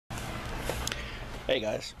Hey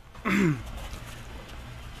guys,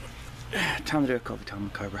 time to do a coffee time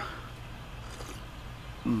with Cobra.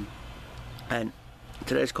 And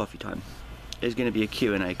today's coffee time is going to be a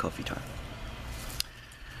Q&A coffee time.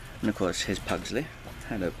 And of course, here's Pugsley.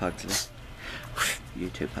 Hello Pugsley. You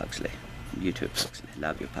too Pugsley. You too Pugsley.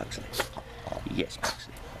 Love you Pugsley. Yes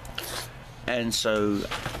Pugsley. And so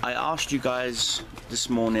I asked you guys this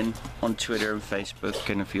morning on Twitter and Facebook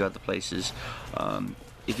and a few other places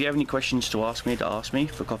if you have any questions to ask me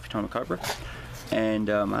for Coffee Time with Cobra. And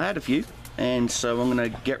I had a few, and so I'm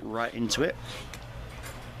going to get right into it.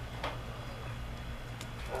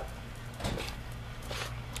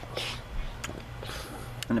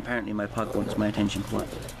 And apparently my pug wants my attention.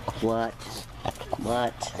 What?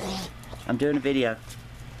 I'm doing a video.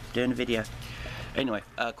 Anyway,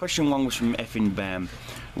 question one was from effing Bam,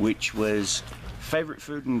 which was favorite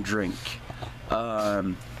food and drink.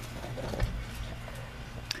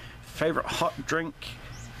 Favorite hot drink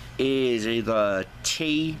is either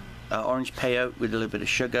tea, orange peyote with a little bit of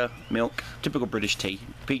sugar, milk, typical British tea,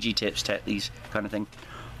 PG tips, Tetley's kind of thing,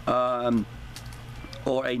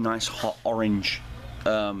 or a nice hot orange.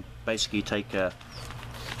 Basically you take a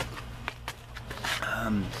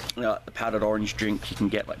powdered orange drink you can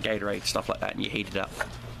get like Gatorade, stuff like that, and you heat it up.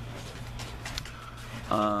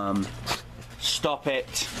 Stop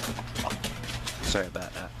it. Oh, sorry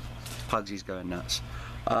about that. Pugsy's going nuts.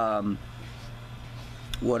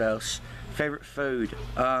 What else? Favorite food?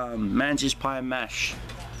 Manzi's Pie and Mash.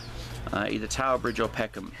 Either Tower Bridge or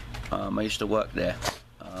Peckham. I used to work there.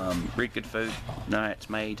 Really good food. No, it's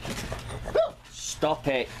made. Stop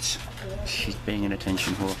it. She's being an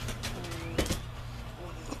attention whore.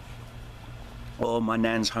 Or my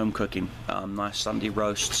nan's home cooking. Nice Sunday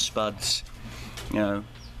roast, spuds, you know,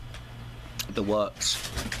 the works.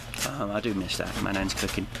 I do miss that, my nan's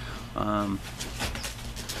cooking.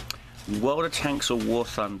 World of Tanks or War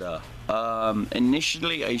Thunder?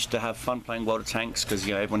 Initially I used to have fun playing World of Tanks because,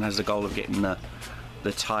 you know, everyone has the goal of getting the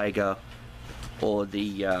Tiger or the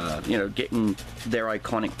you know, getting their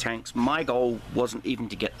iconic tanks. My goal wasn't even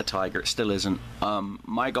to get the Tiger, it still isn't.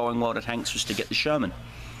 My goal in World of Tanks was to get the Sherman,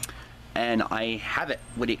 and I have it,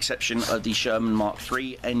 with the exception of the Sherman Mark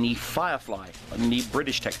III and the Firefly and the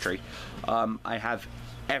British tech tree. I have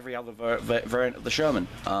every other variant of the Sherman,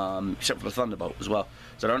 except for the Thunderbolt as well.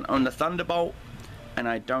 So I don't own the Thunderbolt, and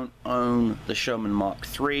I don't own the Sherman Mark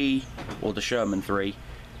III, or the Sherman 3,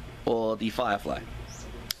 or the Firefly.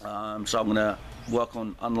 So I'm going to work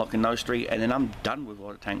on unlocking those three, and then I'm done with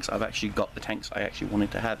World of Tanks. I've actually got the tanks I actually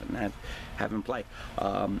wanted to have and have in play.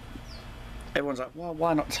 Everyone's like, well,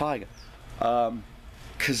 why not Tiger?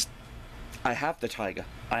 Because I have the Tiger.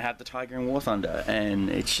 I have the Tiger in War Thunder, and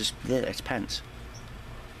it's just, yeah, it's pants.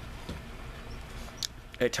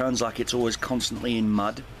 It turns like it's always constantly in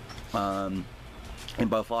mud, in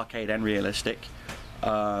both arcade and realistic.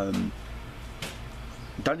 Don't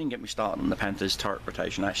even get me started on the Panthers turret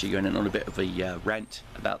rotation. Actually going in on a bit of a rant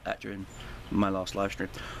about that during my last live stream.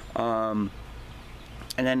 And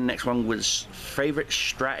then the next one was favorite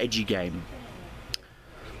strategy game.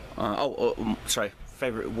 Sorry,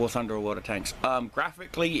 favorite War Thunder or World of Tanks.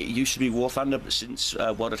 Graphically it used to be War Thunder, but since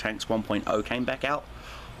World of Tanks 1.0 came back out,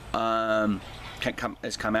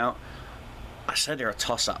 has come out, I said they're a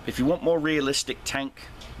toss-up. If you want more realistic tank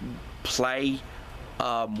play,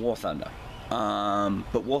 War Thunder.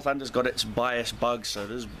 But War Thunder's got its bias bugs, so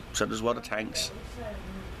does World of Tanks.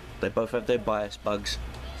 They both have their bias bugs.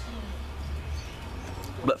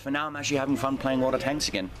 But for now I'm actually having fun playing World of Tanks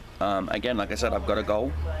again. Again, like I said, I've got a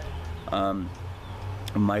goal.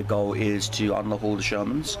 My goal is to unlock all the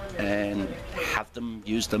Shermans and have them,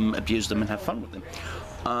 use them, abuse them, and have fun with them.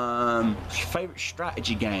 Favorite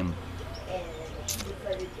strategy game?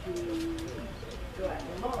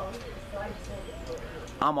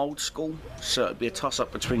 I'm old school, so it'd be a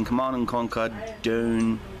toss-up between Command and Conquer,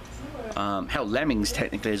 Dune. Hell, Lemmings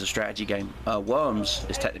technically is a strategy game. Worms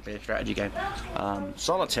is technically a strategy game.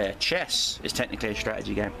 Solitaire, chess is technically a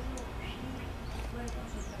strategy game.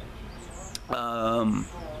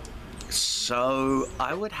 So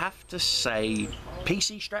I would have to say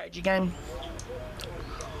PC strategy game.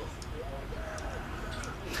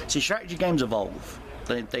 See, strategy games evolve.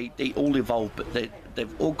 They all evolve, but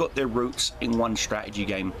they've all got their roots in one strategy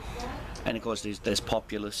game. And of course there's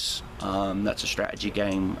Populous, that's a strategy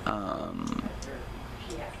game.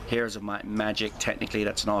 Heroes of Might and Magic, technically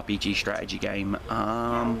that's an RPG strategy game.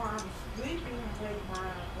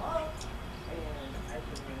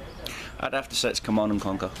 I'd have to say it's Command and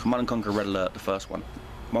Conquer. Command and Conquer Red Alert, the first one.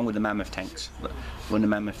 One with the Mammoth tanks, when the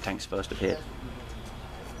Mammoth tanks first appeared.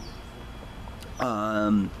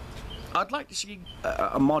 I'd like to see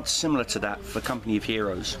a mod similar to that for Company of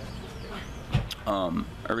Heroes. I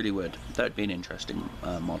really would. That'd be an interesting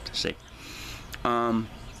mod to see. And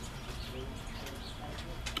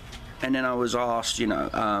then I was asked, you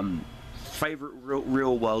know, favorite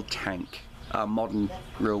real world tank, modern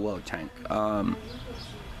real world tank.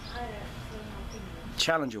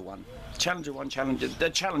 Challenger 1,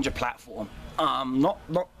 the Challenger platform. Not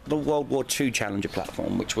the World War II Challenger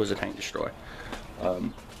platform, which was a tank destroyer.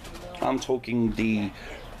 I'm talking the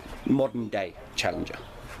modern day Challenger.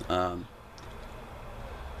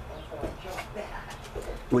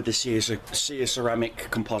 With the Sear ceramic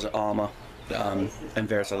composite armor and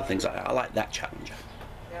various other things like that. I like that Challenger.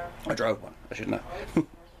 I drove one, I should know.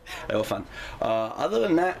 They were fun. Other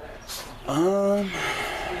than that,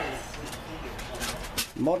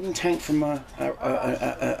 modern tank from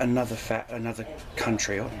another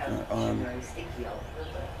country.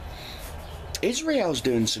 Israel's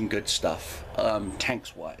doing some good stuff,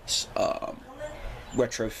 tanks wise.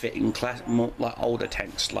 Retrofitting more like older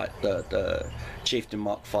tanks, like the Chieftain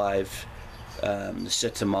Mark V, the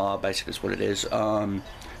Sitamar, basically is what it is.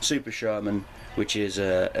 Super Sherman, which is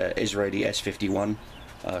a Israeli S-51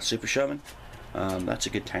 Super Sherman. That's a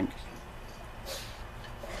good tank.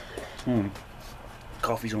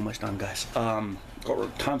 Coffee's almost done, guys.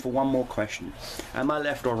 Got time for one more question. Am I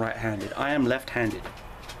left or right-handed? I am left-handed.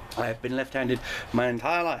 I have been left-handed my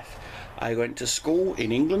entire life. I went to school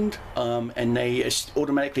in England, and they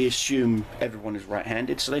automatically assume everyone is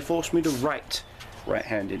right-handed, so they forced me to write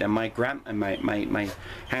right-handed, and my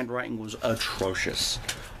handwriting was atrocious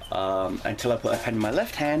until I put a pen in my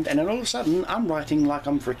left hand, and then all of a sudden I'm writing like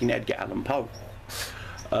I'm freaking Edgar Allan Poe.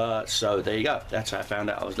 So there you go. That's how I found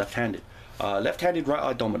out I was left-handed. Left-handed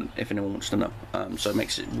right-eye dominant, if anyone wants to know. So it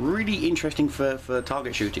makes it really interesting for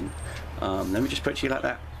target shooting. Let me just put it to you like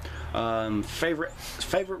that. Favorite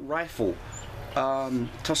rifle,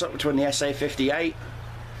 toss up between the SA-58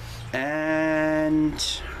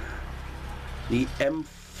 and the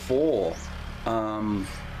M4.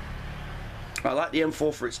 I like the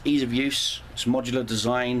M4 for its ease of use, its modular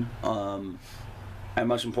design, and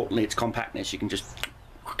most importantly its compactness. You can just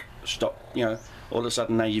stop, you know, all of a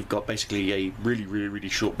sudden now you've got basically a really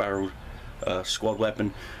short barreled squad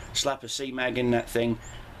weapon. Slap a C-mag in that thing,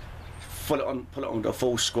 put it on a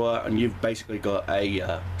full squirt, and you've basically got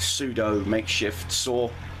a pseudo makeshift saw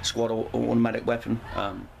squad automatic weapon.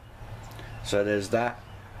 So there's that.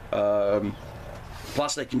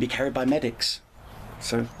 Plus they can be carried by medics.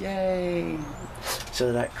 So yay!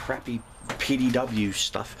 So that crappy PDW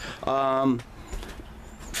stuff.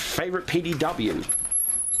 Favorite PDW?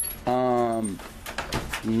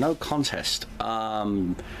 No contest.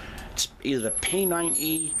 It's either the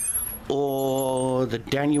P90 or the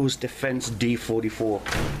Daniels Defense D44.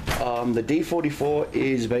 The D44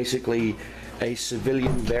 is basically a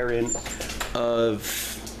civilian variant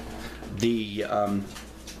of the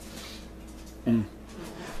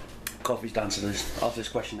coffee's done, so after this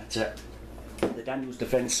question that's it. The Daniels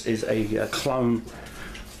Defense is a clone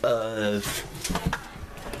of,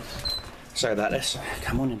 sorry about this,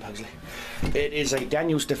 come on in Pugsley. It is a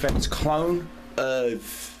Daniels Defense clone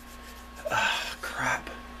of crap.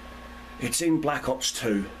 It's in Black Ops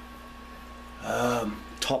 2.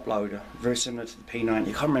 Top loader, very similar to the P90.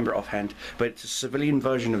 I can't remember it offhand, but it's a civilian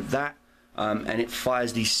version of that, and it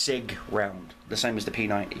fires the SIG round, the same as the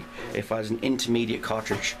P90. It fires an intermediate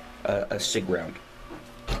cartridge, a SIG round.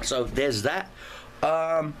 So there's that.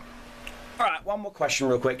 Alright, one more question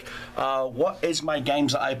real quick. What is my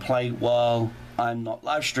games that I play while I'm not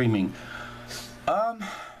live streaming?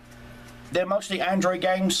 They're mostly Android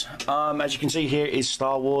games. As you can see here is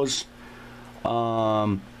Star Wars.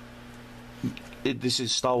 This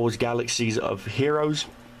is Star Wars Galaxies of Heroes,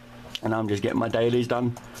 and I'm just getting my dailies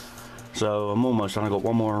done. So I'm almost done. I've got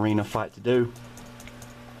one more arena fight to do,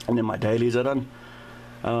 and then my dailies are done.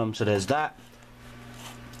 So there's that.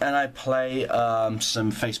 And I play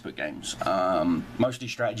some Facebook games, mostly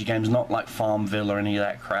strategy games, not like Farmville or any of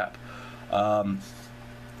that crap.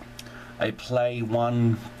 I play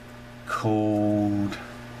one called,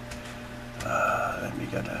 let me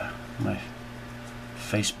go to my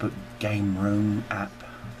Facebook game room app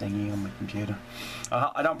thingy on my computer.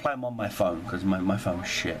 I don't play them on my phone because my phone's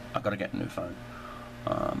shit. I've got to get a new phone.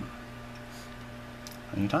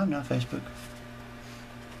 Anytime now, Facebook.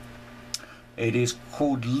 It is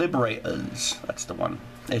called Liberators. That's the one.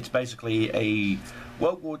 It's basically a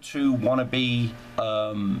World War II wannabe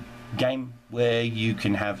game where you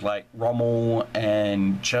can have like Rommel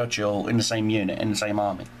and Churchill in the same unit, in the same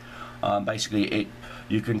army. Basically,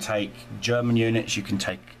 you can take German units, you can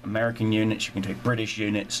take American units, you can take British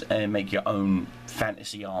units, and make your own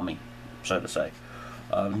fantasy army, so to say.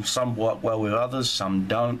 Some work well with others, some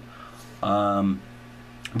don't. But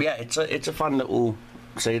yeah, it's a fun little.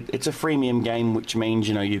 So it's a freemium game, which means,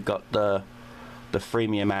 you know, you've got the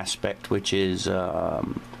freemium aspect, which is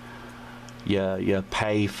you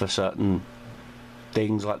pay for certain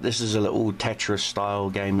things. Like this is a little Tetris style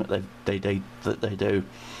game that they do.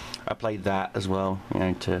 I played that as well, you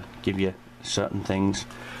know, to give you certain things.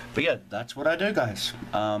 But yeah, that's what I do, guys.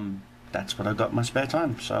 That's what I've got in my spare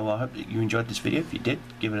time. So I hope that you enjoyed this video. If you did,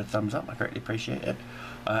 give it a thumbs up. I greatly appreciate it.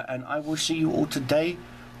 And I will see you all today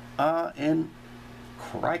in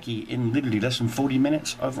literally less than 40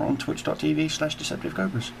 minutes over on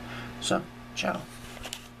twitch.tv/DeceptiveCobras. So, ciao.